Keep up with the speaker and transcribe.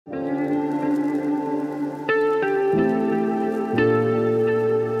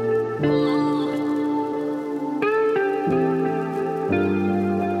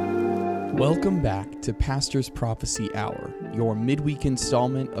to Pastor's Prophecy Hour, your midweek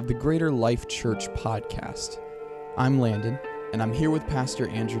installment of the Greater Life Church podcast. I'm Landon, and I'm here with Pastor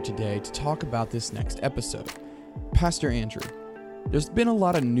Andrew today to talk about this next episode. Pastor Andrew, there's been a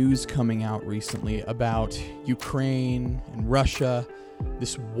lot of news coming out recently about Ukraine and Russia,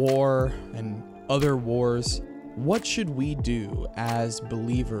 this war and other wars. What should we do as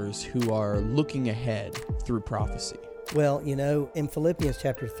believers who are looking ahead through prophecy? Well, you know, in Philippians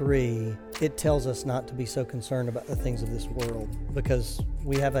chapter 3, it tells us not to be so concerned about the things of this world because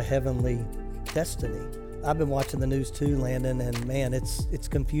we have a heavenly destiny. I've been watching the news too, Landon, and man, it's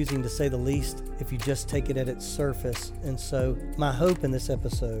confusing to say the least if you just take it at its surface. And so my hope in this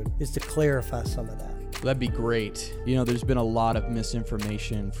episode is to clarify some of that. That'd be great. You know, there's been a lot of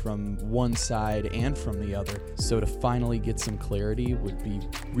misinformation from one side and from the other, so to finally get some clarity would be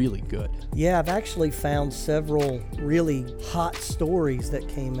really good. Yeah, I've actually found several really hot stories that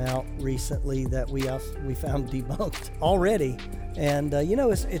came out recently that we found debunked already. And you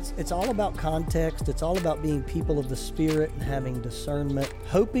know, it's all about context. It's all about being people of the Spirit and having discernment,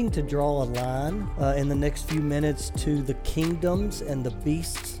 hoping to draw a line in the next few minutes to the kingdoms and the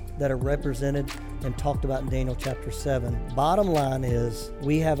beasts that are represented and talked about in Daniel chapter 7. Bottom line is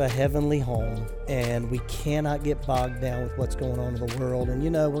we have a heavenly home and we cannot get bogged down with what's going on in the world. And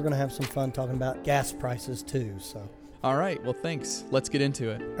you know, we're going to have some fun talking about gas prices too. So, all right, well, thanks. Let's get into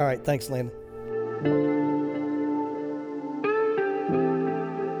it. All right, thanks, Landon.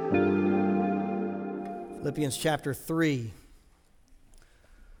 Philippians chapter 3. I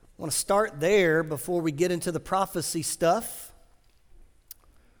want to start there before we get into the prophecy stuff.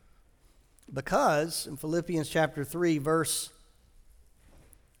 Because in Philippians chapter 3, verse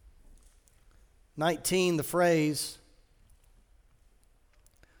 19, the phrase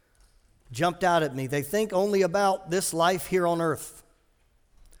jumped out at me. They think only about this life here on earth.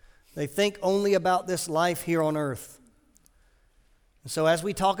 They think only about this life here on earth. And so as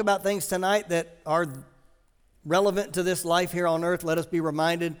we talk about things tonight that are relevant to this life here on earth, let us be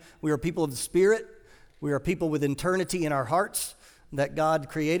reminded we are people of the Spirit. We are people with eternity in our hearts, that God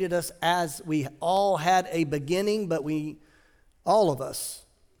created us as we all had a beginning, but all of us,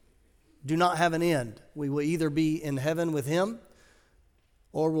 do not have an end. We will either be in heaven with Him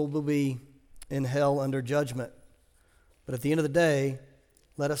or we'll be in hell under judgment. But at the end of the day,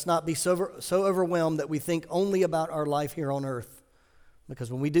 let us not be so overwhelmed that we think only about our life here on earth. Because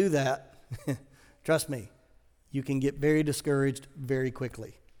when we do that, trust me, you can get very discouraged very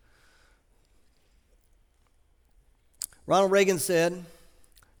quickly. Ronald Reagan said,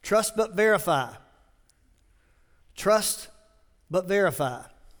 "Trust but verify. Trust but verify."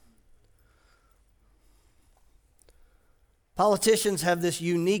 Politicians have this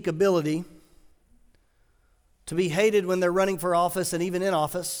unique ability to be hated when they're running for office and even in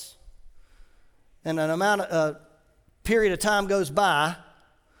office. And a period of time goes by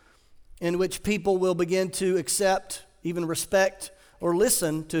in which people will begin to accept, even respect, or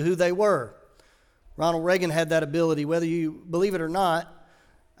listen to who they were. Ronald Reagan had that ability. Whether you believe it or not,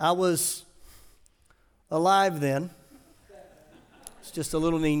 I was alive then. It's just a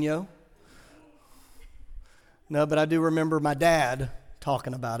little Nino. No, but I do remember my dad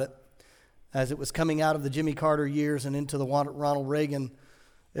talking about it as it was coming out of the Jimmy Carter years and into the Ronald Reagan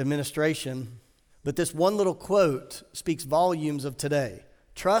administration. But this one little quote speaks volumes of today.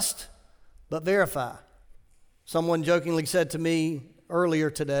 Trust, but verify. Someone jokingly said to me earlier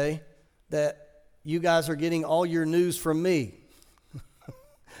today that you guys are getting all your news from me.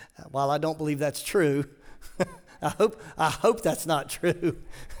 While I don't believe that's true, I hope that's not true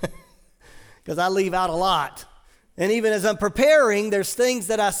because I leave out a lot. And even as I'm preparing, there's things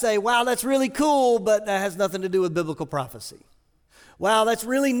that I say, wow, that's really cool, but that has nothing to do with biblical prophecy. Wow, that's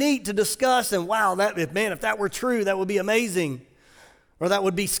really neat to discuss, and wow, if that were true, that would be amazing. Or that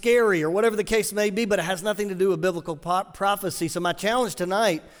would be scary, or whatever the case may be, but it has nothing to do with biblical prophecy. So my challenge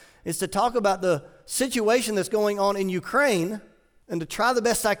tonight is to talk about the situation that's going on in Ukraine and to try the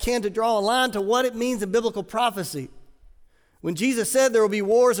best I can to draw a line to what it means in biblical prophecy. When Jesus said there will be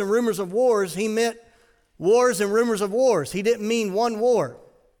wars and rumors of wars, He meant wars and rumors of wars. He didn't mean one war.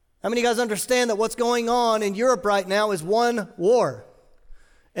 How many of you guys understand that what's going on in Europe right now is one war?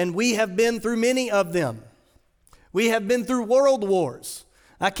 And we have been through many of them. We have been through world wars.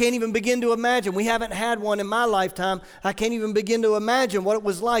 I can't even begin to imagine. We haven't had one in my lifetime. I can't even begin to imagine what it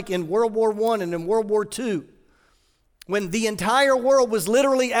was like in World War I and in World War II when the entire world was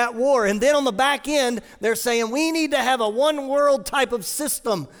literally at war. And then on the back end, they're saying we need to have a one world type of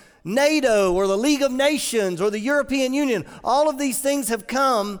system. NATO or the League of Nations or the European Union. All of these things have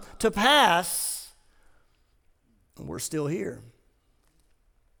come to pass. And we're still here.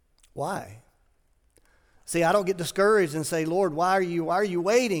 Why? See, I don't get discouraged and say, Lord, why are you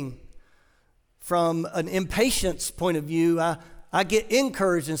waiting? From an impatience point of view, I get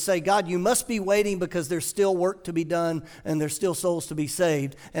encouraged and say, God, you must be waiting because there's still work to be done and there's still souls to be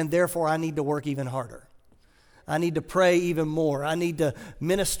saved, and therefore I need to work even harder. I need to pray even more. I need to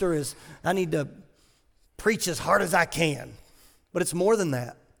I need to preach as hard as I can. But it's more than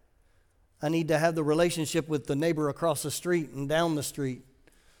that. I need to have the relationship with the neighbor across the street and down the street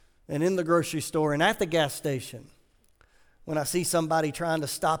and in the grocery store and at the gas station. When I see somebody trying to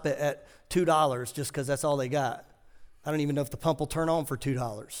stop it at $2 just because that's all they got, I don't even know if the pump will turn on for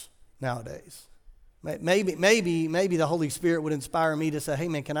 $2 nowadays. Maybe the Holy Spirit would inspire me to say, hey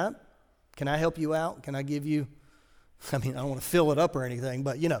man, can I help you out? Can I give you, I don't want to fill it up or anything,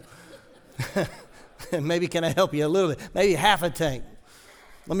 but maybe can I help you a little bit? Maybe half a tank.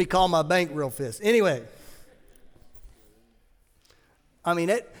 Let me call my bank real fast. Anyway,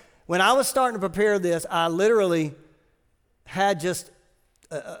 when I was starting to prepare this, I literally had just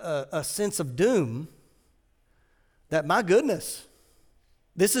a sense of doom that, my goodness,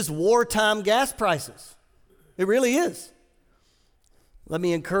 this is wartime gas prices. It really is. Let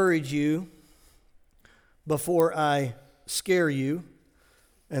me encourage you before I scare you,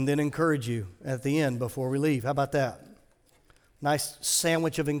 and then encourage you at the end before we leave. How about that? Nice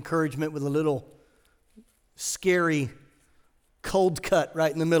sandwich of encouragement with a little scary cold cut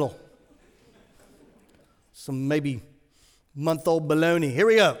right in the middle. Some maybe month-old bologna. Here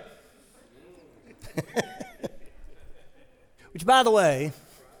we go. Which, by the way,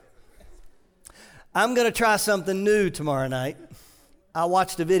 I'm going to try something new tomorrow night. I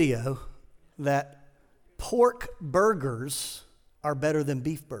watched a video that pork burgers are better than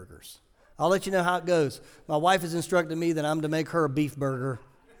beef burgers. I'll let you know how it goes. My wife has instructed me that I'm to make her a beef burger,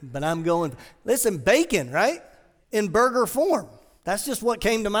 but I'm going, listen, bacon, right? In burger form. That's just what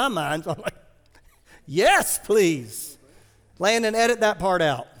came to my mind. So I'm like, yes, please. Landon, edit that part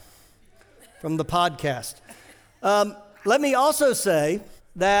out from the podcast. Let me also say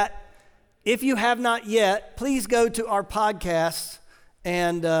that if you have not yet, please go to our podcast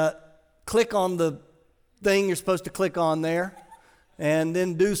and click on the thing you're supposed to click on there, and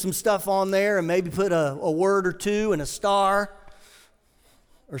then do some stuff on there and maybe put a word or two and a star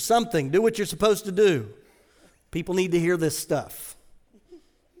or something. Do what you're supposed to do. People need to hear this stuff.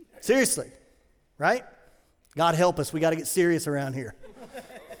 Seriously, right? God help us. We got to get serious around here.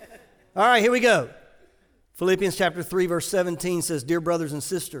 All right, here we go. Philippians chapter 3, verse 17 says, Dear brothers and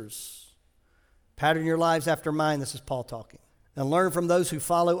sisters, pattern your lives after mine. This is Paul talking. And learn from those who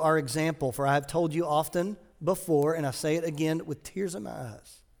follow our example. For I have told you often before, and I say it again with tears in my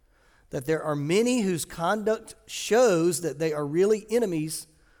eyes, that there are many whose conduct shows that they are really enemies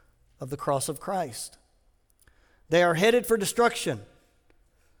of the cross of Christ. They are headed for destruction.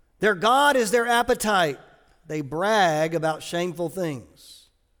 Their God is their appetite. They brag about shameful things.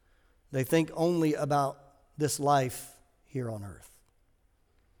 They think only about this life here on earth.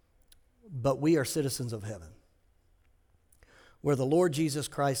 But we are citizens of heaven, where the Lord Jesus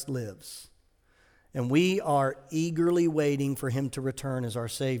Christ lives, and we are eagerly waiting for him to return as our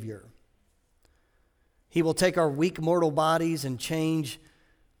Savior. He will take our weak mortal bodies and change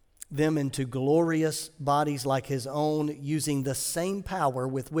them into glorious bodies like his own, using the same power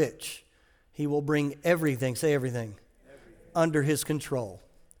with which he will bring everything, say everything, under his control.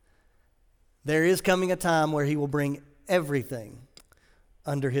 There is coming a time where he will bring everything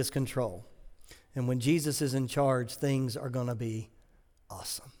under his control. And when Jesus is in charge, things are going to be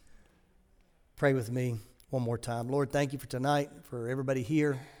awesome. Pray with me one more time. Lord, thank you for tonight, for everybody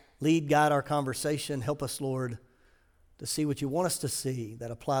here. Lead, guide our conversation. Help us, Lord, to see what you want us to see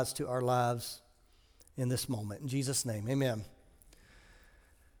that applies to our lives in this moment. In Jesus' name, amen.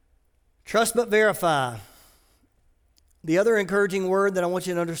 Trust but verify. The other encouraging word that I want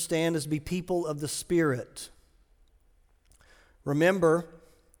you to understand is be people of the Spirit. Remember,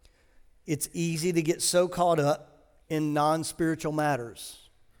 it's easy to get so caught up in non-spiritual matters,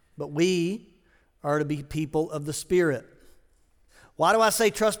 but we are to be people of the Spirit. Why do I say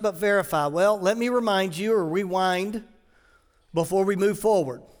trust but verify? Well, let me remind you or rewind before we move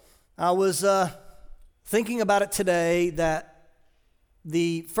forward. I was thinking about it today that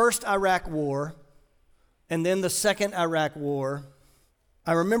the first Iraq War and then the second Iraq War,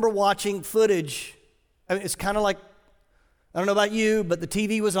 I remember watching footage. It's kind of like, I don't know about you, but the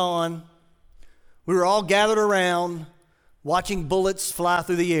TV was on. We were all gathered around watching bullets fly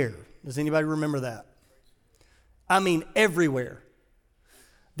through the air. Does anybody remember that? Everywhere.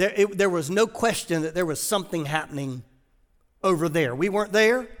 There was no question that there was something happening over there. We weren't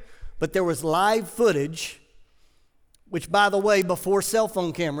there, but there was live footage, which, by the way, before cell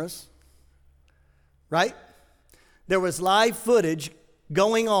phone cameras, right? There was live footage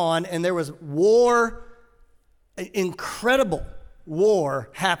going on, and there was war, incredible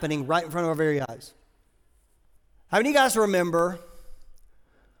war happening right in front of our very eyes. How many of you guys remember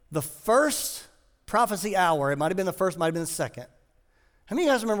the first prophecy hour? It might have been the first, might have been the second. How many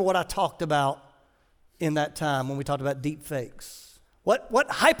of you guys remember what I talked about in that time when we talked about deep fakes? What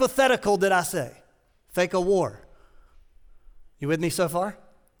hypothetical did I say? Fake a war. You with me so far?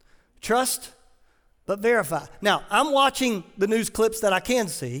 Trust, but verify. Now, I'm watching the news clips that I can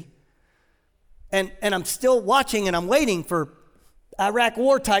see, and I'm still watching and I'm waiting for Iraq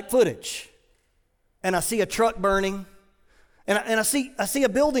war type footage. And I see a truck burning, and I see a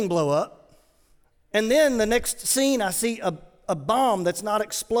building blow up, and then the next scene I see a bomb that's not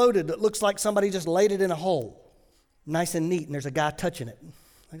exploded that looks like somebody just laid it in a hole, nice and neat, and there's a guy touching it.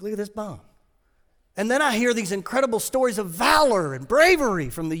 Like, look at this bomb. And then I hear these incredible stories of valor and bravery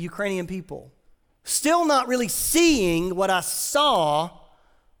from the Ukrainian people. Still not really seeing what I saw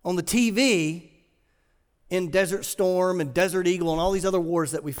on the TV in Desert Storm and Desert Eagle and all these other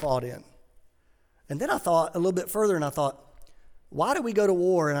wars that we fought in. And then I thought a little bit further, and I thought, why did we go to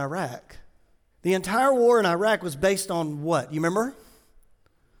war in Iraq? The entire war in Iraq was based on what? You remember?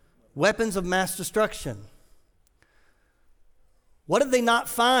 Weapons of mass destruction. What did they not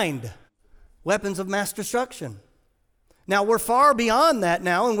find? Weapons of mass destruction. Now, we're far beyond that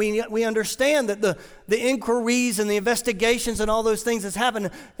now, and we understand that the inquiries and the investigations and all those things that's happened.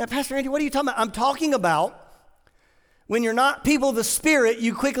 Now, Pastor Andy, what are you talking about? I'm talking about when you're not people of the Spirit,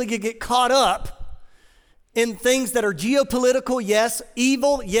 you quickly get caught up in things that are geopolitical, yes,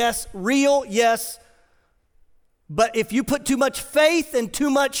 evil, yes, real, yes. But if you put too much faith and too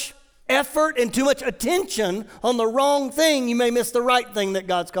much effort and too much attention on the wrong thing, you may miss the right thing that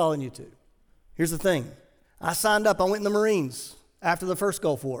God's calling you to. Here's the thing. I signed up. I went in the Marines after the first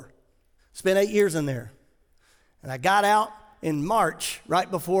Gulf War. Spent 8 years in there. And I got out in March right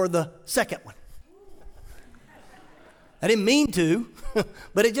before the second one. I didn't mean to,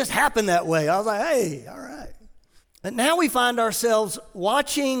 but it just happened that way. I was like, hey, all right. And now we find ourselves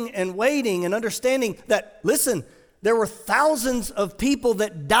watching and waiting and understanding that, listen, there were thousands of people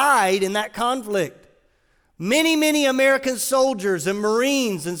that died in that conflict. Many, many American soldiers and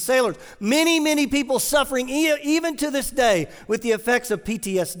Marines and sailors. Many, many people suffering even to this day with the effects of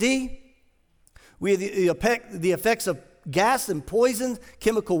PTSD, with the effects of gas and poison,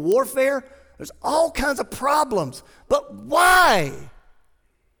 chemical warfare. There's all kinds of problems. But why?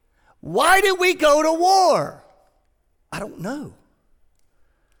 Why did we go to war? I don't know.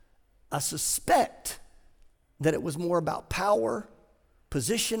 I suspect that it was more about power,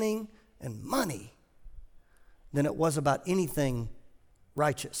 positioning, and money than it was about anything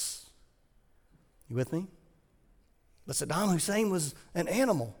righteous. You with me? But Saddam Hussein was an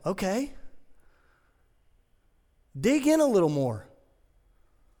animal. Okay. Dig in a little more.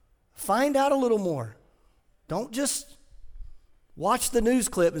 Find out a little more. Don't just watch the news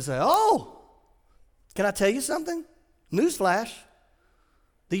clip and say, oh, can I tell you something? Newsflash.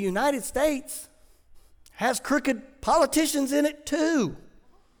 The United States has crooked politicians in it too.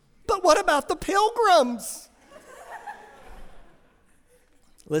 But what about the pilgrims?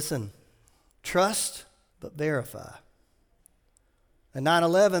 Listen, trust but verify. At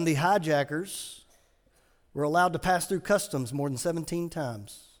 9/11, the hijackers were allowed to pass through customs more than 17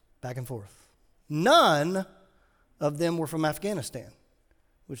 times, back and forth. None of them were from Afghanistan,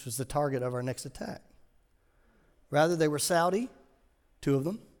 which was the target of our next attack. Rather, they were Saudi, 2 of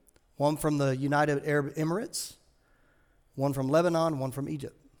them, one from the United Arab Emirates, one from Lebanon, one from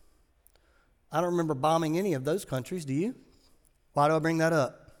Egypt. I don't remember bombing any of those countries, do you? Why do I bring that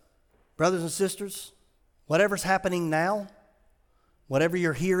up? Brothers and sisters, whatever's happening now, whatever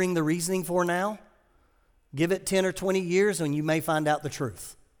you're hearing the reasoning for now, give it 10 or 20 years and you may find out the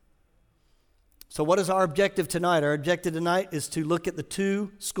truth. So what is our objective tonight? Our objective tonight is to look at the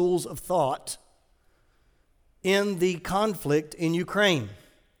 2 schools of thought in the conflict in Ukraine.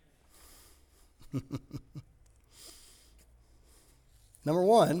 Number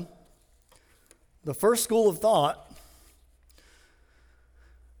 1, the first school of thought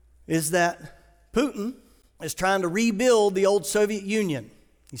is that Putin is trying to rebuild the old Soviet Union.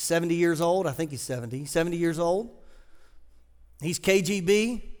 He's 70 years old. I think he's 70 years old. He's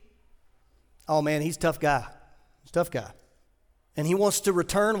KGB. Oh man, he's a tough guy. He's a tough guy. And he wants to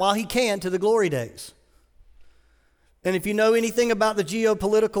return while he can to the glory days. And if you know anything about the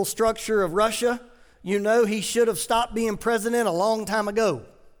geopolitical structure of Russia, you know he should have stopped being president a long time ago.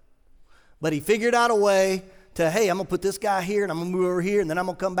 But he figured out a way to, hey, I'm going to put this guy here, and I'm going to move over here, and then I'm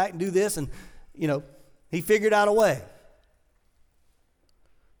going to come back and do this. And, he figured out a way.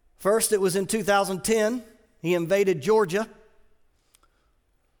 First, it was in 2010. He invaded Georgia,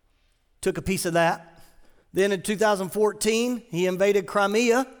 took a piece of that. Then in 2014, he invaded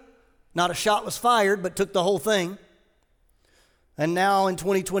Crimea. Not a shot was fired, but took the whole thing. And now in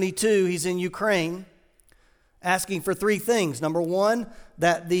 2022, he's in Ukraine, asking for three things. Number one,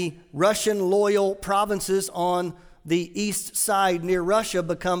 that the Russian loyal provinces on the east side near Russia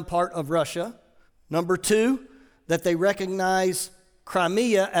become part of Russia. Number two, that they recognize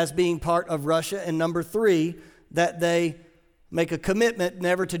Crimea as being part of Russia. And number three, that they make a commitment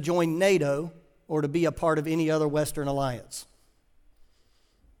never to join NATO or to be a part of any other Western alliance.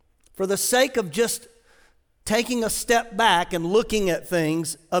 For the sake of just taking a step back and looking at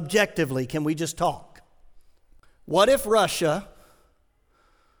things objectively, can we just talk? What if Russia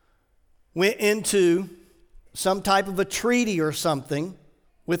went into some type of a treaty or something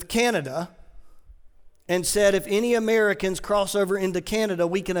with Canada and said, if any Americans cross over into Canada,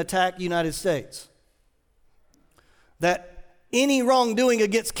 we can attack the United States? That any wrongdoing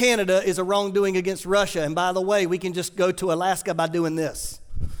against Canada is a wrongdoing against Russia. And by the way, we can just go to Alaska by doing this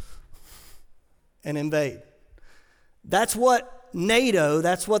and invade. That's what NATO,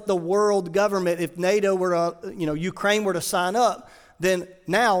 that's what the world government, if NATO were to, Ukraine were to sign up, then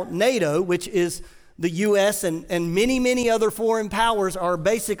now NATO, which is the U.S. and many, many other foreign powers, are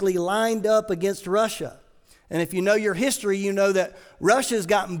basically lined up against Russia. And if you know your history, you know that Russia's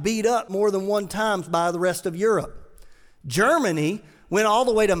gotten beat up more than one time by the rest of Europe. Germany went all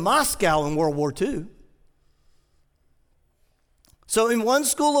the way to Moscow in World War II. So in one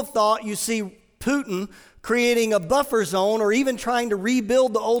school of thought, you see Putin creating a buffer zone or even trying to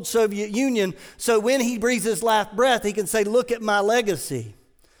rebuild the old Soviet Union so when he breathes his last breath, he can say, look at my legacy.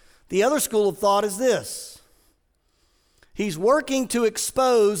 The other school of thought is this. He's working to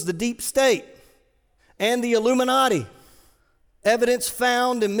expose the deep state and the Illuminati. Evidence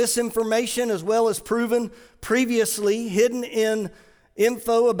found in misinformation as well as proven previously hidden in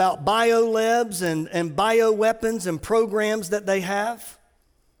info about biolabs and bioweapons and programs that they have.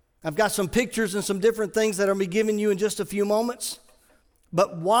 I've got some pictures and some different things that I'll be giving you in just a few moments.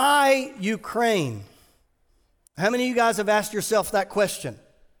 But why Ukraine? How many of you guys have asked yourself that question?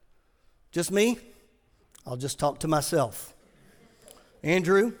 Just me? I'll just talk to myself.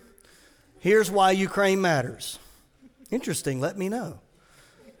 Andrew, here's why Ukraine matters. Interesting, let me know.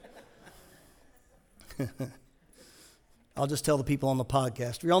 I'll just tell the people on the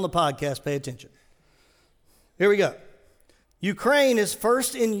podcast. If you're on the podcast, pay attention. Here we go. Ukraine is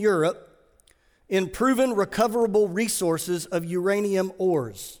first in Europe in proven recoverable resources of uranium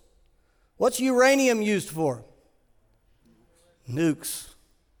ores. What's uranium used for? Nukes.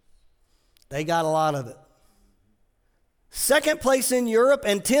 They got a lot of it. Second place in Europe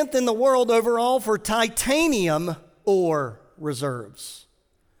and 10th in the world overall for titanium ore reserves.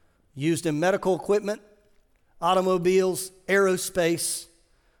 Used in medical equipment, automobiles, aerospace.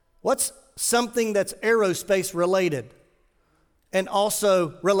 What's something that's aerospace related and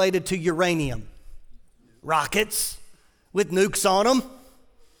also related to uranium? Rockets with nukes on them.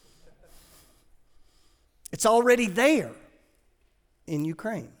 It's already there in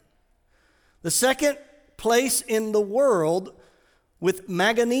Ukraine. The second place in the world with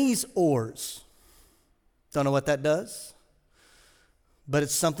manganese ores. Don't know what that does, but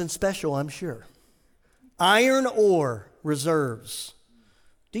it's something special, I'm sure. Iron ore reserves.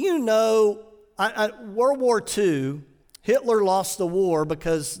 Do you know, World War II, Hitler lost the war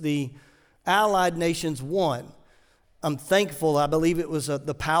because the Allied nations won. I'm thankful. I believe it was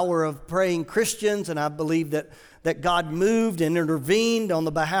the power of praying Christians, and I believe that God moved and intervened on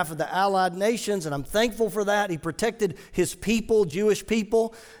the behalf of the Allied nations, and I'm thankful for that. He protected his people, Jewish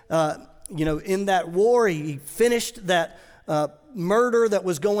people. In that war, he finished that murder that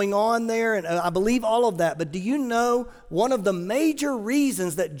was going on there, and I believe all of that. But do you know one of the major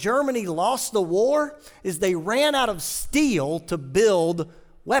reasons that Germany lost the war is they ran out of steel to build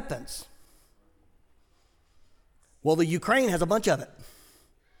weapons? Well, the Ukraine has a bunch of it.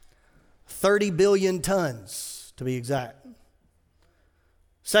 30 billion tons, to be exact.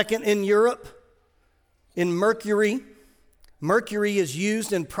 Second in Europe, in mercury. Mercury is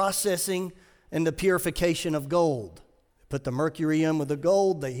used in processing and the purification of gold. They put the mercury in with the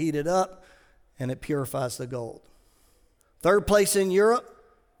gold, they heat it up, and it purifies the gold. Third place in Europe,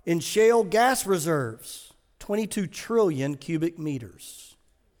 in shale gas reserves, 22 trillion cubic meters.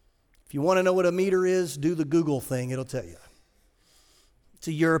 If you want to know what a meter is, do the Google thing, it'll tell you. It's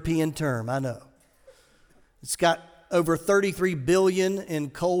a European term, I know. It's got over 33 billion in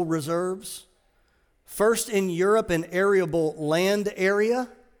coal reserves. First in Europe in arable land area.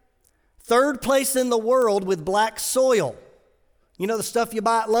 Third place in the world with black soil. You know the stuff you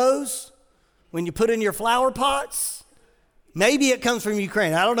buy at Lowe's when you put in your flower pots? Maybe it comes from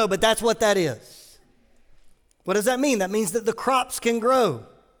Ukraine. I don't know, but that's what that is. What does that mean? That means that the crops can grow.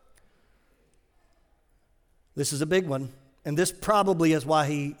 This is a big one, and this probably is why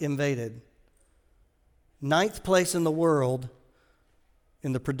he invaded. 9th place in the world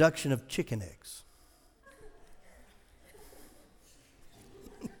in the production of chicken eggs.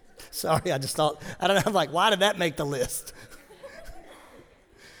 Sorry, I just thought, I don't know, I'm like, why did that make the list?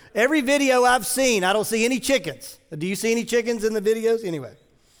 Every video I've seen, I don't see any chickens. Do you see any chickens in the videos? Anyway.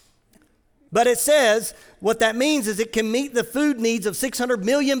 But it says, what that means is it can meet the food needs of 600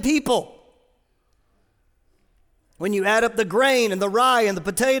 million people. When you add up the grain and the rye and the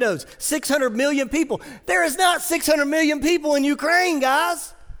potatoes, 600 million people. There is not 600 million people in Ukraine,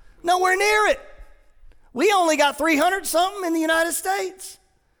 guys. Nowhere near it. We only got 300 something in the United States.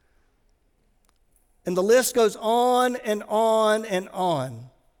 And the list goes on and on and on.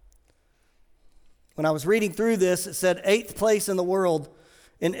 When I was reading through this, it said 8th place in the world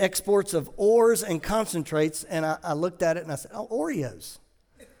in exports of ores and concentrates. And I looked at it and I said, oh, Oreos.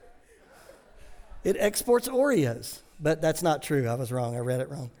 It exports Oreos. But that's not true. I was wrong. I read it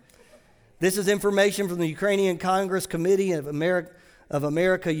wrong. This is information from the Ukrainian Congress Committee of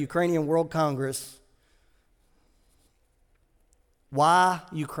America Ukrainian World Congress. Why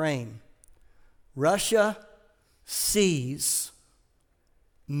Ukraine? Russia sees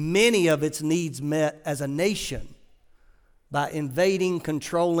many of its needs met as a nation by invading,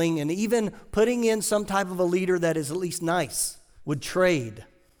 controlling, and even putting in some type of a leader that is at least nice, would trade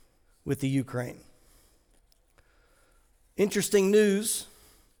with the Ukraine. Interesting news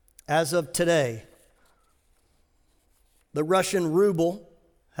as of today. The Russian ruble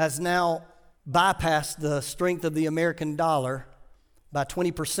has now bypassed the strength of the American dollar by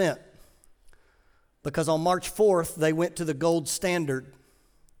 20%. Because on March 4th, they went to the gold standard,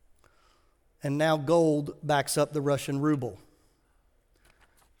 and now gold backs up the Russian ruble.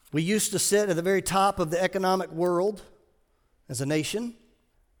 We used to sit at the very top of the economic world as a nation,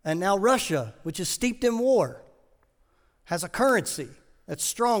 and now Russia, which is steeped in war, has a currency that's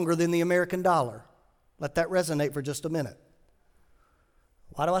stronger than the American dollar. Let that resonate for just a minute.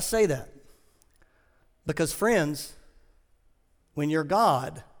 Why do I say that? Because, friends, when your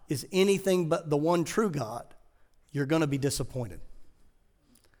God is anything but the one true God, you're going to be disappointed.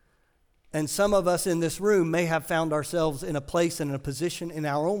 And some of us in this room may have found ourselves in a place and in a position in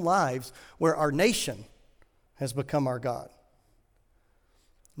our own lives where our nation has become our God.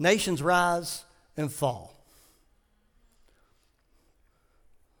 Nations rise and fall.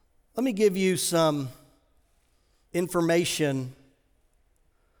 Let me give you some information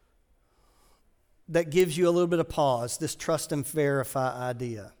that gives you a little bit of pause, this trust and verify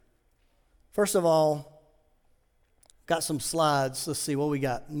idea. First of all, got some slides. Let's see what we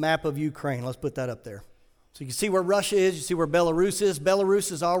got. Map of Ukraine. Let's put that up there. So you can see where Russia is. You see where Belarus is.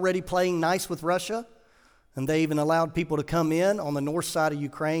 Belarus is already playing nice with Russia, and they even allowed people to come in on the north side of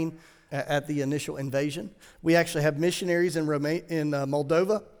Ukraine at the initial invasion. We actually have missionaries in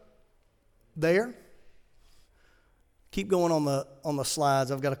Moldova there. Keep going on the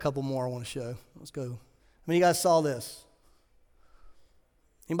slides. I've got a couple more I want to show. Let's go. How many of you guys saw this?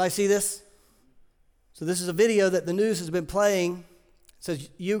 Anybody see this? So this is a video that the news has been playing. It says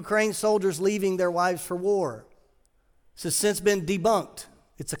Ukraine soldiers leaving their wives for war. This has since been debunked.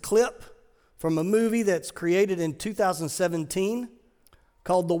 It's a clip from a movie that's created in 2017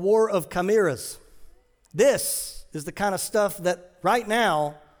 called The War of Chimeras. This is the kind of stuff that right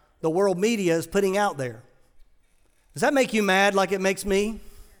now the world media is putting out there. Does that make you mad like it makes me?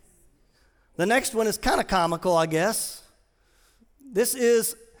 The next one is kind of comical, I guess. This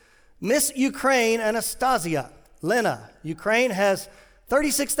is Miss Ukraine Anastasia Lena. Ukraine has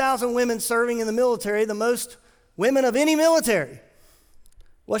 36,000 women serving in the military, the most women of any military.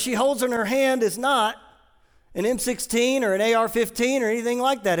 What she holds in her hand is not an M16 or an AR-15 or anything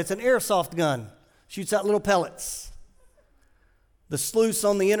like that. It's an airsoft gun. Shoots out little pellets. The sleuths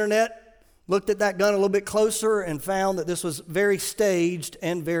on the internet looked at that gun a little bit closer and found that this was very staged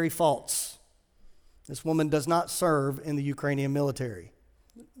and very false. This woman does not serve in the Ukrainian military.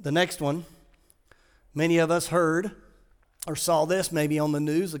 The next one, many of us heard or saw this maybe on the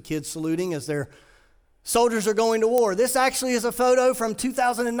news, the kids saluting as their soldiers are going to war. This actually is a photo from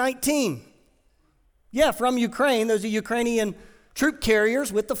 2019. Yeah, from Ukraine. Those are Ukrainian troop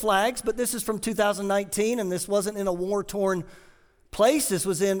carriers with the flags, but this is from 2019, and this wasn't in a war-torn place. This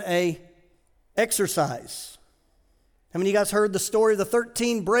was in a exercise. How many of you guys heard the story of the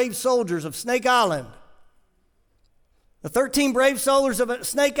 13 brave soldiers of Snake Island? The 13 brave soldiers of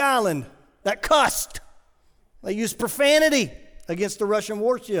Snake Island that cussed. They used profanity against the Russian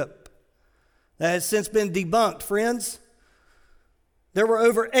warship. That has since been debunked, friends. There were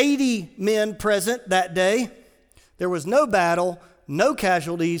over 80 men present that day. There was no battle, no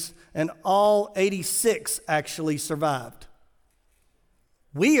casualties, and all 86 actually survived.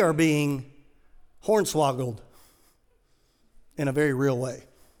 We are being hornswoggled in a very real way.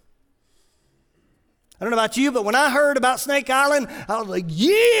 I don't know about you, but when I heard about Snake Island, I was like,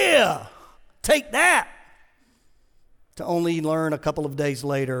 yeah, take that. To only learn a couple of days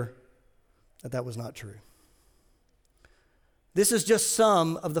later that that was not true. This is just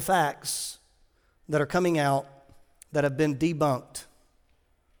some of the facts that are coming out that have been debunked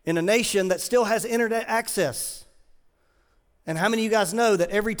in a nation that still has internet access. And how many of you guys know that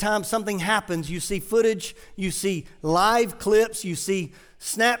every time something happens, you see footage, you see live clips, you see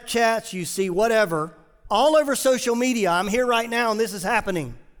Snapchats, you see whatever, all over social media. I'm here right now and this is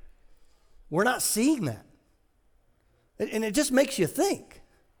happening. We're not seeing that. And it just makes you think,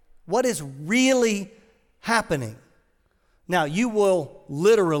 what is really happening? Now, you will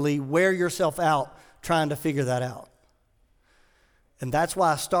literally wear yourself out trying to figure that out. And that's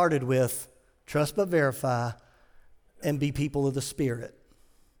why I started with trust but verify and be people of the Spirit.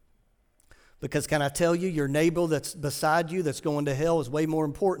 Because can I tell you, your neighbor that's beside you that's going to hell is way more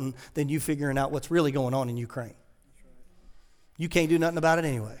important than you figuring out what's really going on in Ukraine. You can't do nothing about it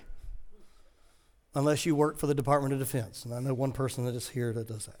anyway. Unless you work for the Department of Defense. And I know one person that is here that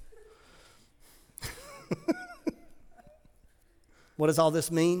does that. What does all this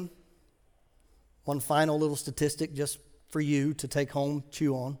mean? One final little statistic just for you to take home,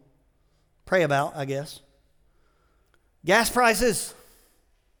 chew on, pray about, I guess. Gas prices.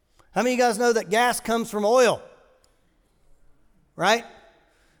 How many of you guys know that gas comes from oil? Right?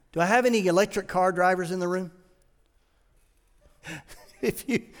 Do I have any electric car drivers in the room? If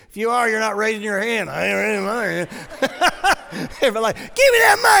you are, you're not raising your hand. I ain't raising my hand. Everybody like, give me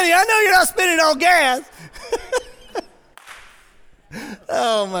that money. I know you're not spending it on gas.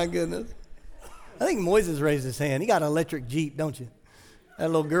 Oh, my goodness. I think Moises raised his hand. He got an electric Jeep, don't you? That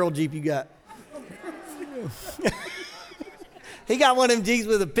little girl Jeep you got. He got one of them Jeeps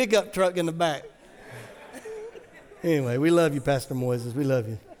with a pickup truck in the back. Anyway, we love you, Pastor Moises. We love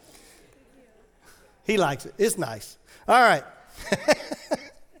you. He likes it. It's nice. All right.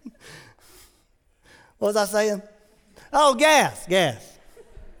 What was I saying? Oh, gas.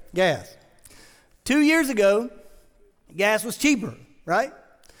 2 years ago, gas was cheaper, right?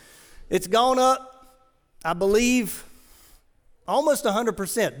 It's gone up, I believe, almost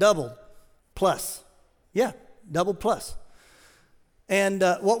 100%, doubled plus. Yeah, doubled plus. And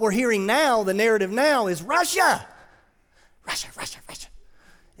what we're hearing now, the narrative now is Russia.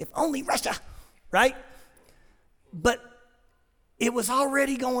 If only Russia, right? But it was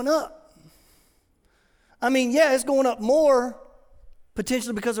already going up. I mean, yeah, it's going up more,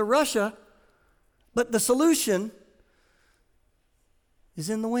 potentially because of Russia, but the solution is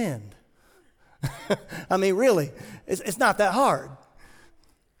in the wind. I mean, really, it's not that hard.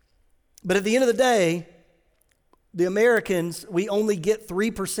 But at the end of the day, the Americans, we only get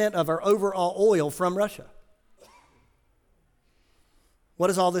 3% of our overall oil from Russia. What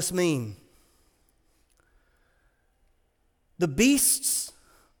does all this mean? The beasts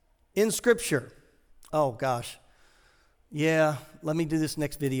in Scripture. Oh, gosh. Yeah, let me do this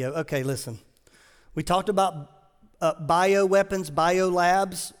next video. Okay, listen. We talked about bioweapons,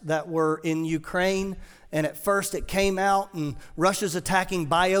 biolabs that were in Ukraine. And at first it came out and Russia's attacking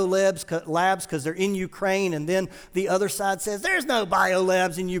biolabs because they're in Ukraine. And then the other side says there's no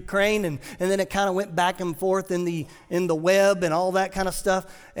biolabs in Ukraine. And then it kind of went back and forth in the web and all that kind of stuff.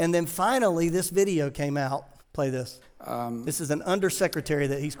 And then finally this video came out. Play this. This is an undersecretary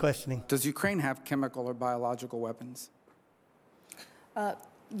that he's questioning. Does Ukraine have chemical or biological weapons?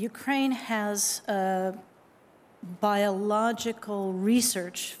 Ukraine has biological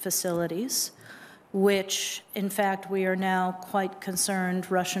research facilities, which, in fact, we are now quite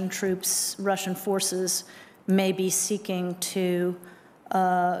concerned Russian forces may be seeking to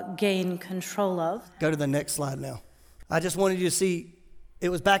gain control of. Go to the next slide now. I just wanted you to see, it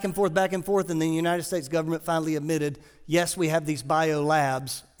was back and forth, and the United States government finally admitted, yes, we have these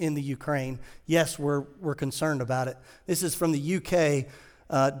biolabs in the Ukraine. Yes, we're concerned about it. This is from the UK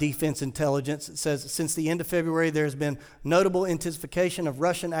Defense Intelligence. It says, since the end of February, there has been notable intensification of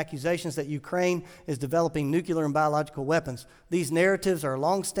Russian accusations that Ukraine is developing nuclear and biological weapons. These narratives are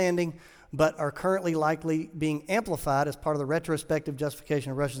longstanding, but are currently likely being amplified as part of the retrospective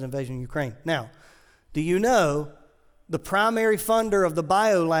justification of Russia's invasion of Ukraine. Now, do you know the primary funder of the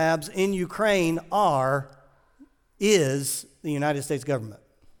biolabs in Ukraine is the United States government?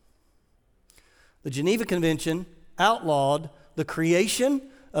 The Geneva Convention outlawed the creation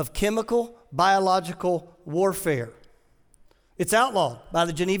of chemical, biological warfare. It's outlawed by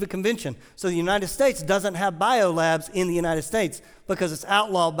the Geneva Convention. So the United States doesn't have biolabs in the United States because it's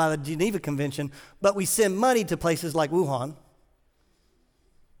outlawed by the Geneva Convention, but we send money to places like Wuhan.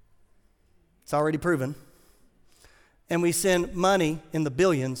 It's already proven. And we send money in the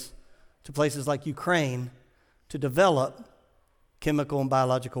billions to places like Ukraine to develop chemical and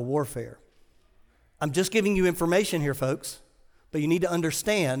biological warfare. I'm just giving you information here, folks, but you need to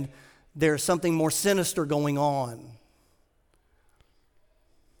understand there's something more sinister going on.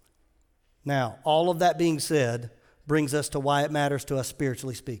 Now, all of that being said brings us to why it matters to us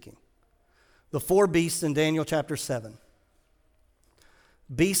spiritually speaking. The 4 beasts in Daniel chapter 7.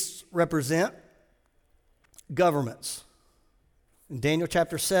 Beasts represent governments. In Daniel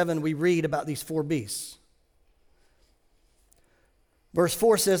chapter 7, we read about these 4 beasts. Verse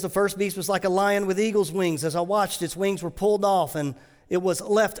 4 says, the first beast was like a lion with eagle's wings. As I watched, its wings were pulled off, and it was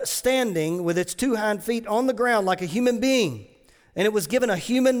left standing with its 2 hind feet on the ground like a human being, and it was given a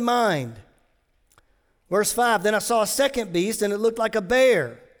human mind. Verse 5, then I saw a second beast, and it looked like a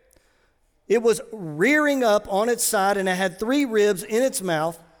bear. It was rearing up on its side, and it had 3 ribs in its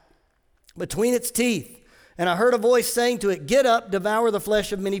mouth between its teeth. And I heard a voice saying to it, get up, devour the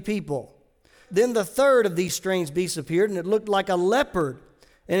flesh of many people. Then the third of these strange beasts appeared, and it looked like a leopard,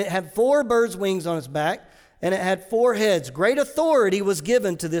 and it had 4 birds' wings on its back, and it had 4 heads. Great authority was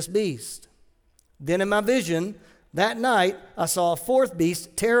given to this beast. Then in my vision, that night, I saw a 4th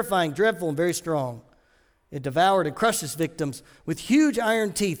beast, terrifying, dreadful, and very strong. It devoured and crushed its victims with huge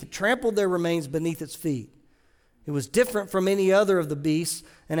iron teeth. It trampled their remains beneath its feet. It was different from any other of the beasts,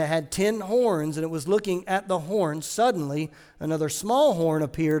 and it had 10 horns, and it was looking at the horns. Suddenly, another small horn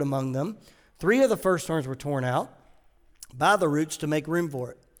appeared among them. 3 of the first horns were torn out by the roots to make room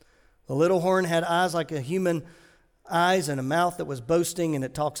for it. The little horn had eyes like a human eyes and a mouth that was boasting, and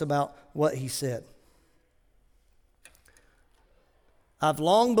it talks about what he said. I've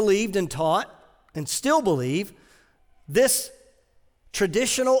long believed and taught, and still believe, this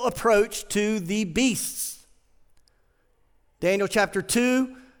traditional approach to the beasts. Daniel chapter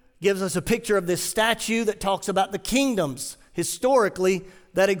 2 gives us a picture of this statue that talks about the kingdoms historically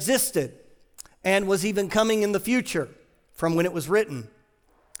that existed and was even coming in the future from when it was written.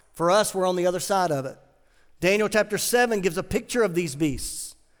 For us, we're on the other side of it. Daniel chapter 7 gives a picture of these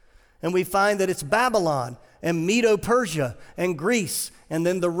beasts, and we find that it's Babylon and Medo-Persia and Greece and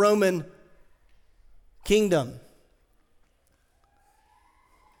then the Roman kingdom.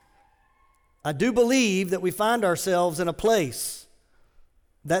 I do believe that we find ourselves in a place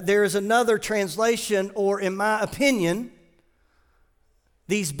that there is another translation, or in my opinion,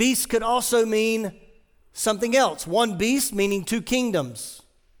 these beasts could also mean something else. 1 beast meaning 2 kingdoms.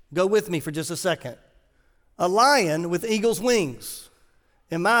 Go with me for just a second. A lion with eagle's wings.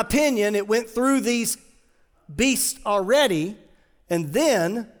 In my opinion, it went through these beasts already, and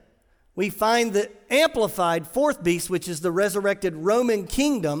then we find the amplified 4th beast, which is the resurrected Roman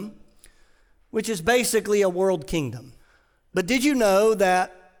kingdom, which is basically a world kingdom. But did you know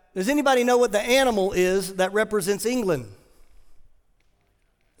that, does anybody know what the animal is that represents England?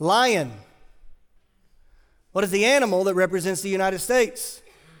 Lion. What is the animal that represents the United States?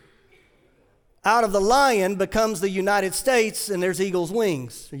 Out of the lion becomes the United States, and there's eagle's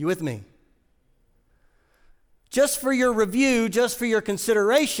wings. Are you with me? Just for your review, just for your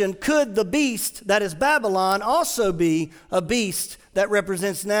consideration, could the beast that is Babylon also be a beast that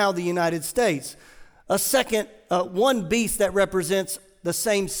represents now the United States? A second, 1 beast that represents the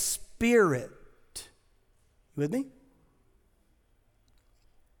same spirit. You with me?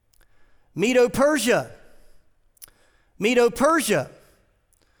 Medo-Persia. Medo-Persia.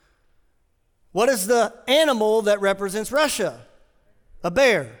 What is the animal that represents Russia? A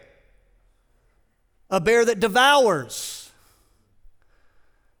bear. A bear that devours.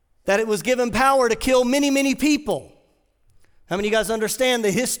 That it was given power to kill many, many people. How many of you guys understand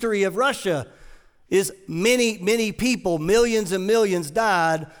the history of Russia is many, many people, millions and millions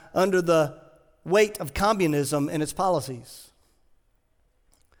died under the weight of communism and its policies.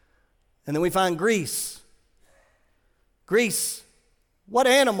 And then we find Greece. Greece, what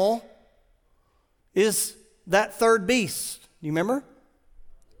animal is that 3rd beast? Do you remember?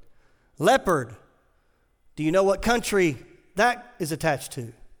 Leopard. Do you know what country that is attached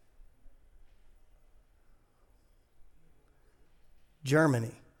to?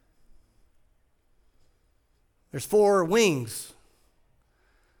 Germany. There's 4 wings.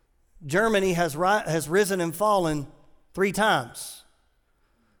 Germany has risen and fallen 3 times.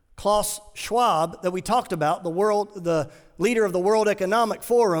 Klaus Schwab, that we talked about, the leader of the World Economic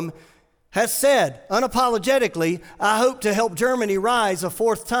Forum, has said unapologetically, I hope to help Germany rise a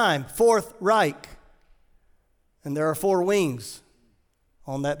fourth time, Fourth Reich. And there are 4 wings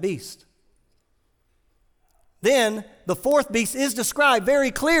on that beast. Then the fourth beast is described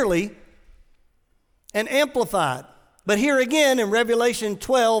very clearly and amplified. But here again in Revelation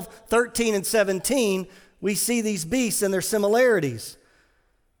 12, 13, and 17, we see these beasts and their similarities.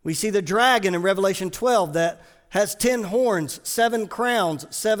 We see the dragon in Revelation 12 that has 10 horns, 7 crowns,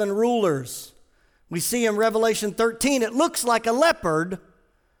 7 rulers. We see in Revelation 13, it looks like a leopard,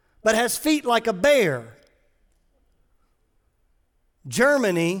 but has feet like a bear.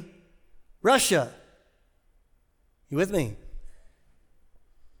 Germany, Russia. You with me?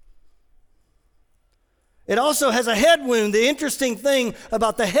 It also has a head wound. The interesting thing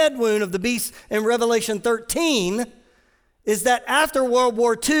about the head wound of the beast in Revelation 13 is that after World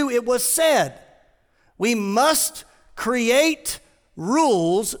War II, it was said, we must create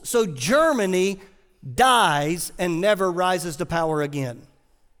rules so Germany dies and never rises to power again.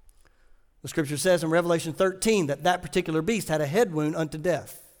 The scripture says in Revelation 13 that that particular beast had a head wound unto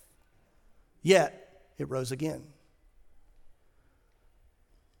death. Yet it rose again.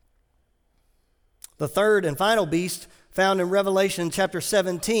 The third and final beast found in Revelation chapter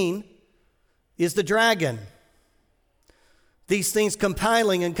 17 is the dragon. These things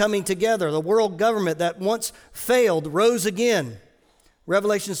compiling and coming together. The world government that once failed rose again.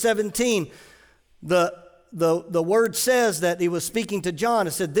 Revelation 17, the word says that he was speaking to John.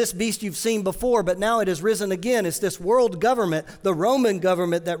 It said, this beast you've seen before, but now it has risen again. It's this world government, the Roman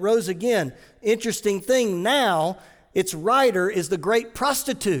government that rose again. Interesting thing, now its rider is the great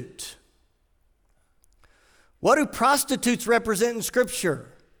prostitute. What do prostitutes represent in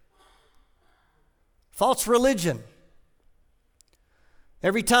Scripture? False religion.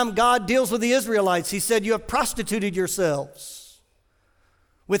 Every time God deals with the Israelites, he said, you have prostituted yourselves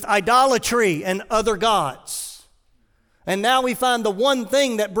with idolatry and other gods. And now we find the one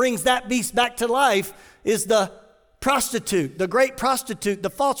thing that brings that beast back to life is the prostitute, the great prostitute,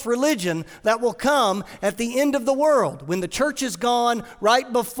 the false religion that will come at the end of the world. When the church is gone,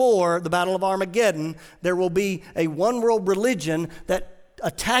 right before the Battle of Armageddon, there will be a one world religion that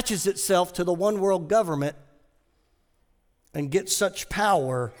attaches itself to the one world government and get such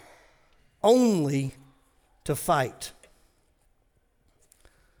power only to fight.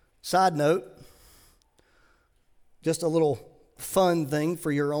 Side note, just a little fun thing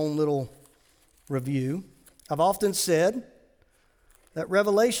for your own little review. I've often said that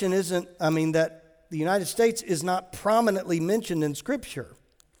Revelation that the United States is not prominently mentioned in Scripture.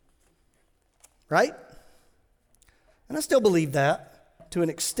 Right? And I still believe that to an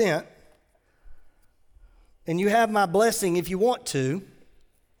extent. And you have my blessing, if you want to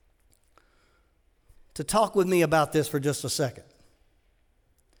talk with me about this for just a second.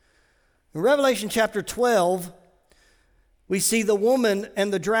 In Revelation chapter 12, we see the woman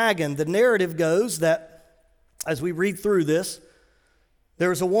and the dragon. The narrative goes that, as we read through this,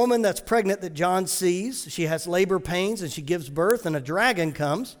 there's a woman that's pregnant that John sees. She has labor pains and she gives birth, and a dragon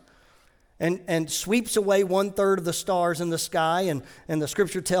comes and sweeps away 1/3 of the stars in the sky. And the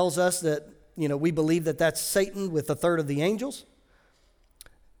scripture tells us that, we believe that that's Satan with 1/3 of the angels.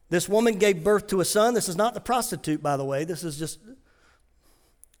 This woman gave birth to a son. This is not the prostitute, by the way. This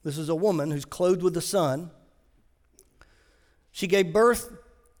is a woman who's clothed with the sun. She gave birth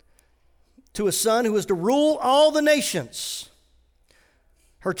to a son who was to rule all the nations.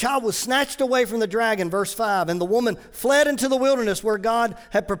 Her child was snatched away from the dragon, verse 5, and the woman fled into the wilderness where God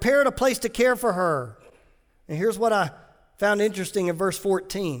had prepared a place to care for her. And here's what I found interesting in verse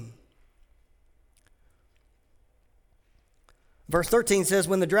 14. Verse 13 says,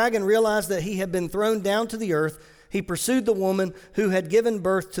 when the dragon realized that he had been thrown down to the earth, he pursued the woman who had given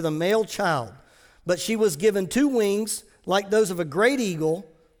birth to the male child. But she was given 2 wings like those of a great eagle,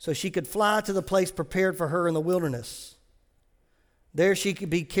 so she could fly to the place prepared for her in the wilderness. There she could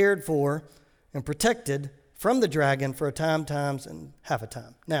be cared for and protected from the dragon for a time, times, and half a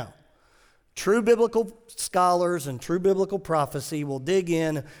time. Now, true biblical scholars and true biblical prophecy will dig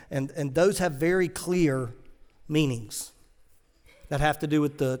in, and those have very clear meanings that have to do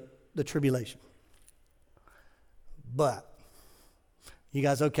with the tribulation. But, you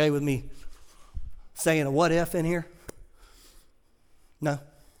guys okay with me saying a what if in here? No?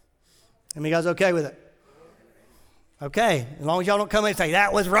 I mean, you guys okay with it? Okay, as long as y'all don't come in and say,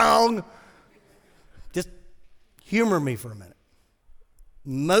 that was wrong. Just humor me for a minute.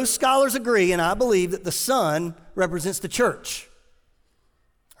 Most scholars agree, and I believe, that the Son represents the church.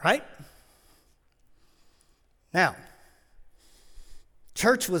 Right? Now,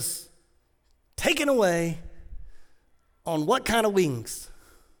 church was taken away on what kind of wings?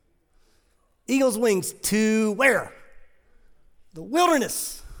 eagle's wings to where? The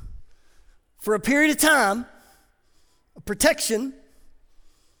wilderness. For a period of time, of protection,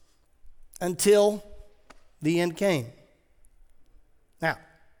 until the end came. Now,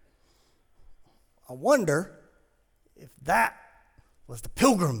 I wonder if that was the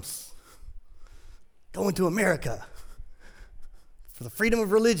pilgrims going to America for the freedom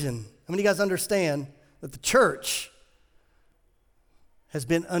of religion. How many of you guys understand that the church has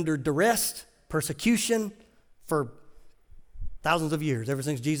been under duress, persecution for thousands of years, ever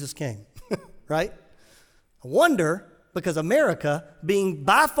since Jesus came, right? I wonder, because America, being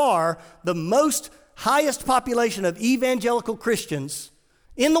by far the most highest population of evangelical Christians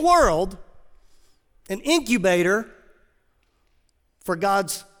in the world, an incubator for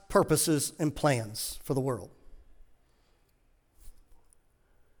God's purposes and plans for the world.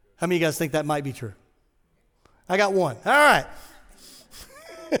 How many of you guys think that might be true? I got one. All right.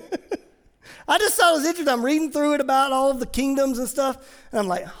 I just thought it was interesting. I'm reading through it about all of the kingdoms and stuff, and I'm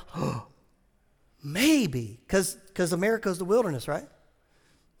like, oh, maybe, because America's the wilderness, right?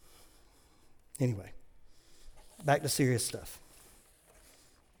 Anyway, back to serious stuff.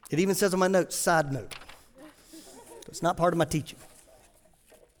 It even says on my notes, side note. It's not part of my teaching.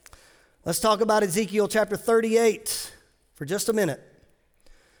 Let's talk about Ezekiel chapter 38 for just a minute.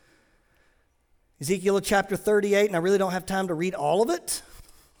 Ezekiel chapter 38, and I really don't have time to read all of it,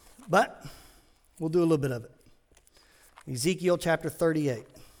 but we'll do a little bit of it. Ezekiel chapter 38.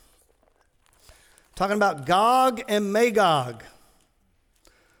 Talking about Gog and Magog.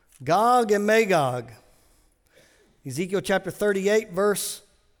 Gog and Magog. Ezekiel chapter 38, verse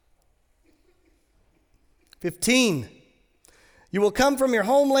 15. You will come from your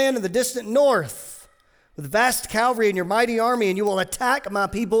homeland in the distant north with vast cavalry and your mighty army, and you will attack my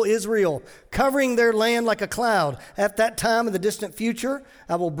people Israel, covering their land like a cloud. At that time in the distant future,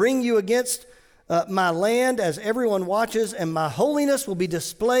 I will bring you against my land as everyone watches, and my holiness will be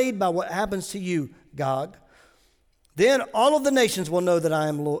displayed by what happens to you, Gog. Then all of the nations will know that I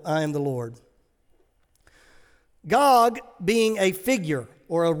am the Lord. Gog being a figure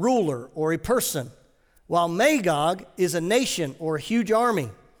or a ruler or a person, while Magog is a nation or a huge army.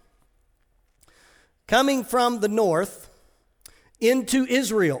 Coming from the north into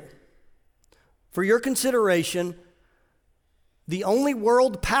Israel. For your consideration, the only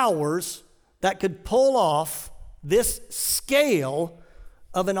world powers that could pull off this scale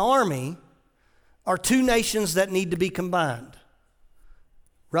of an army are two nations that need to be combined.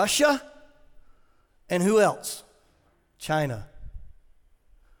 Russia and who else? China.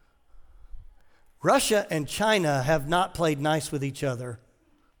 Russia and China have not played nice with each other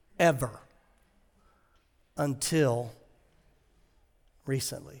ever until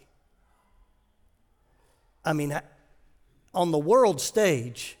recently. I mean, on the world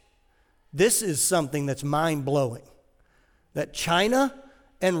stage, this is something that's mind-blowing. That China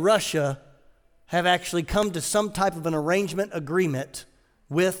and Russia have actually come to some type of an arrangement agreement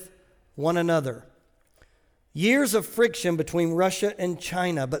with one another. Years of friction between Russia and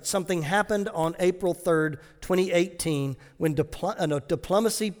China, but something happened on April 3rd, 2018, when a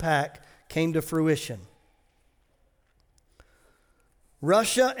diplomacy pact came to fruition.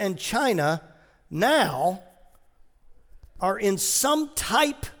 Russia and China now are in some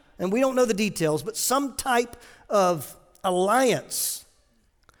type, and we don't know the details, but some type of alliance.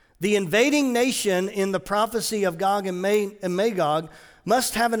 The invading nation in the prophecy of Gog and Magog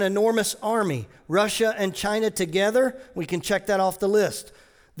must have an enormous army. Russia and China together, we can check that off the list.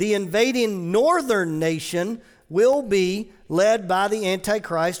 The invading northern nation will be led by the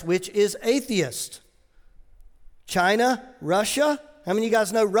Antichrist, which is atheist. China, Russia, how many of you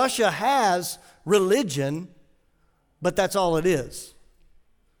guys know Russia has religion, but that's all it is?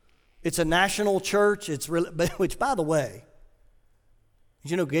 It's a national church, which, by the way, did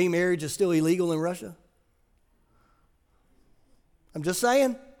you know gay marriage is still illegal in Russia? I'm just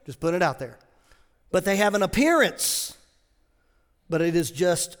saying, just putting it out there. But they have an appearance, but it is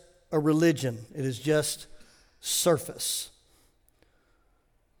just a religion. It is just surface.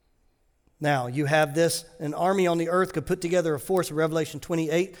 Now, you have this, an army on the earth could put together a force of Revelation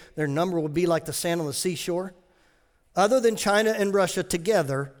 28. Their number would be like the sand on the seashore. Other than China and Russia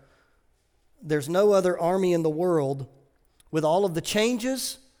together, there's no other army in the world with all of the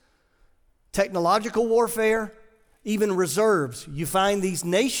changes, technological warfare, even reserves. You find these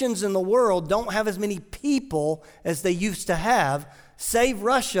nations in the world don't have as many people as they used to have, save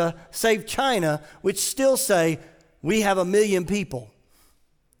Russia, save China, which still say, we have 1 million people.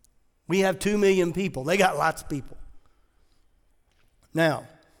 We have 2 million people. They got lots of people. Now,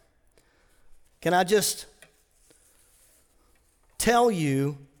 can I just tell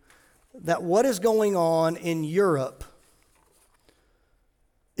you that what is going on in Europe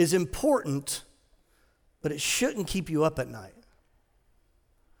is important, but it shouldn't keep you up at night.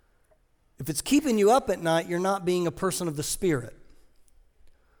 If it's keeping you up at night, you're not being a person of the Spirit.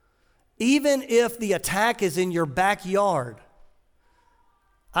 Even if the attack is in your backyard,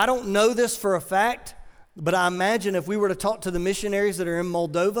 I don't know this for a fact, but I imagine if we were to talk to the missionaries that are in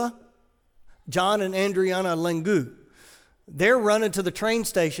Moldova, John and Andriana Lengu, they're running to the train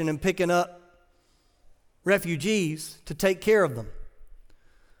station and picking up refugees to take care of them.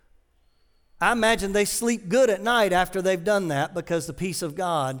 I imagine they sleep good at night after they've done that because the peace of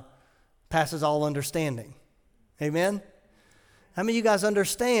God passes all understanding. Amen? How many of you guys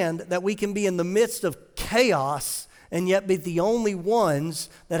understand that we can be in the midst of chaos and yet be the only ones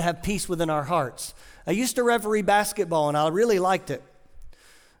that have peace within our hearts? I used to referee basketball, and I really liked it.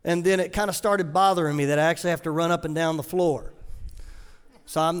 And then it kind of started bothering me that I actually have to run up and down the floor.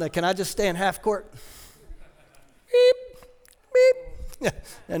 So can I just stay in half court? Beep, beep.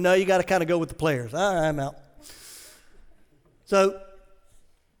 And no, you got to kind of go with the players. All right, I'm out. So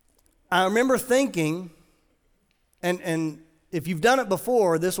I remember thinking, and if you've done it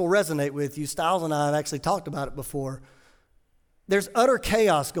before, this will resonate with you. Stiles and I have actually talked about it before. There's utter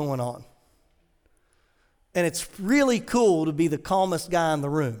chaos going on. And it's really cool to be the calmest guy in the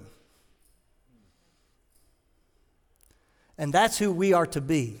room. And that's who we are to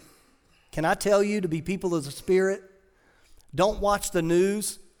be. Can I tell you, to be people of the Spirit, don't watch the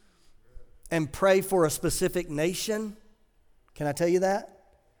news and pray for a specific nation. Can I tell you that?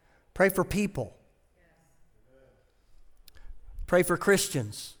 Pray for people. Pray for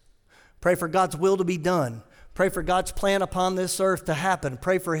Christians. Pray for God's will to be done. Pray for God's plan upon this earth to happen.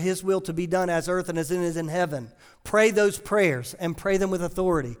 Pray for His will to be done as earth and as it is in heaven. Pray those prayers and pray them with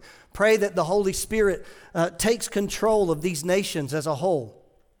authority. Pray that the Holy Spirit takes control of these nations as a whole.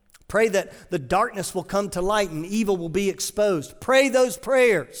 Pray that the darkness will come to light and evil will be exposed. Pray those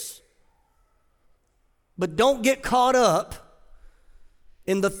prayers. But don't get caught up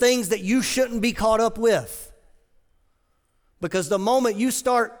in the things that you shouldn't be caught up with. Because the moment you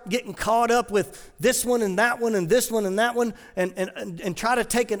start getting caught up with this one and that one and this one and that one and try to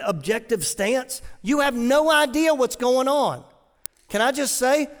take an objective stance, you have no idea what's going on. Can I just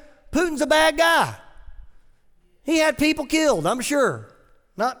say, Putin's a bad guy. He had people killed, I'm sure.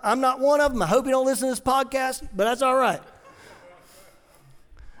 I'm not one of them. I hope you don't listen to this podcast, but that's all right.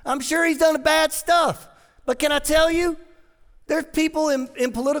 I'm sure he's done bad stuff. But can I tell you, there's people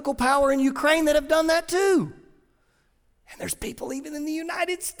in political power in Ukraine that have done that too. And there's people even in the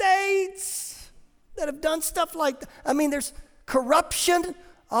United States that have done stuff like that. I mean, there's corruption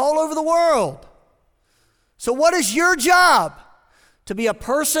all over the world. So what is your job? To be a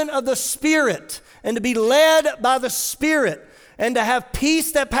person of the Spirit and to be led by the Spirit and to have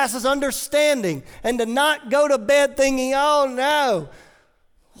peace that passes understanding and to not go to bed thinking, oh no,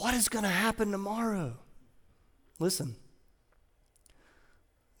 what is going to happen tomorrow? Listen.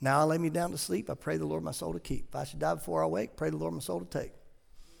 Now I lay me down to sleep. I pray the Lord my soul to keep. If I should die before I wake, pray the Lord my soul to take.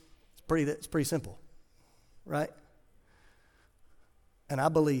 It's pretty simple, right? And I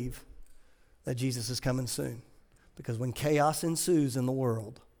believe that Jesus is coming soon. Because when chaos ensues in the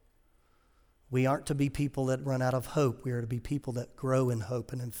world, we aren't to be people that run out of hope. We are to be people that grow in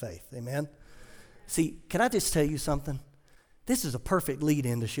hope and in faith. Amen? See, can I just tell you something? This is a perfect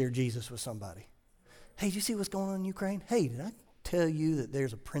lead-in to share Jesus with somebody. Hey, did you see what's going on in Ukraine? Hey, did I tell you that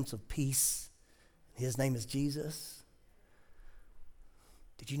there's a Prince of Peace? His name is Jesus.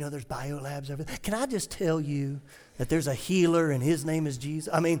 Did you know there's biolabs over there? Can I just tell you that there's a healer and his name is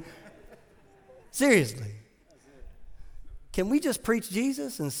Jesus? I mean, seriously. Can we just preach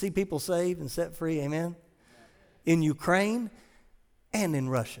Jesus and see people saved and set free? Amen? In Ukraine and in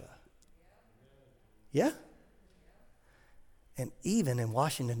Russia. Yeah? And even in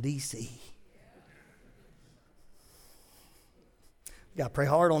Washington, D.C. You got to pray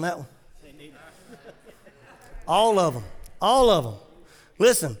hard on that one. All of them. All of them.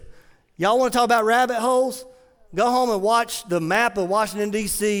 Listen, y'all want to talk about rabbit holes? Go home and watch the map of Washington,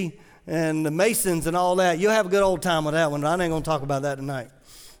 D.C. and the Masons and all that. You'll have a good old time with that one, but I ain't going to talk about that tonight.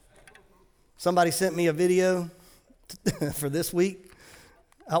 Somebody sent me a video for this week.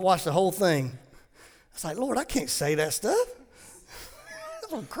 I watched the whole thing. I was like, Lord, I can't say that stuff.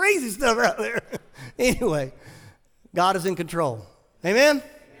 There's some crazy stuff out there. Anyway, God is in control. Amen? Amen?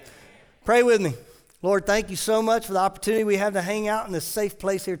 Pray with me. Lord, thank you so much for the opportunity we have to hang out in this safe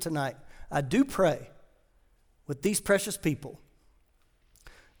place here tonight. I do pray with these precious people.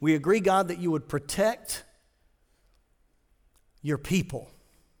 We agree, God, that you would protect your people,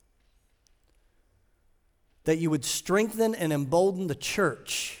 that you would strengthen and embolden the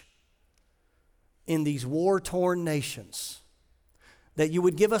church in these war-torn nations, that you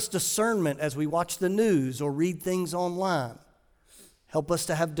would give us discernment as we watch the news or read things online. Help us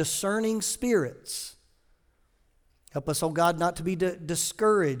to have discerning spirits. Help us, oh God, not to be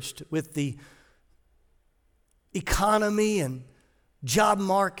discouraged with the economy and job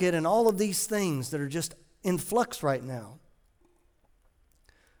market and all of these things that are just in flux right now.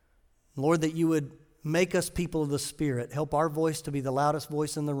 Lord, that you would make us people of the Spirit. Help our voice to be the loudest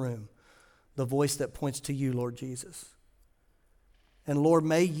voice in the room, the voice that points to you, Lord Jesus. And Lord,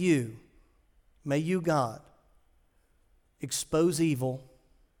 may you, God, expose evil,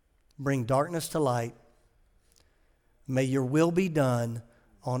 bring darkness to light. May your will be done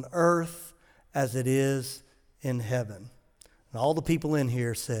on earth as it is in heaven. And all the people in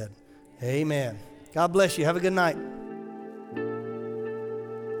here said, amen. God bless you. Have a good night.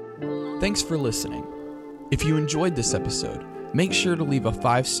 Thanks for listening. If you enjoyed this episode, make sure to leave a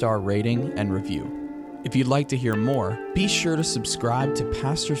 5-star rating and review. If you'd like to hear more, be sure to subscribe to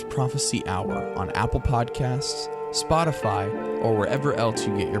Pastor's Prophecy Hour on Apple Podcasts, Spotify, or wherever else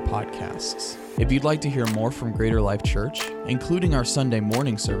you get your podcasts. If you'd like to hear more from Greater Life Church, including our Sunday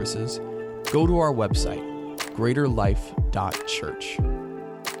morning services, go to our website, greaterlife.church.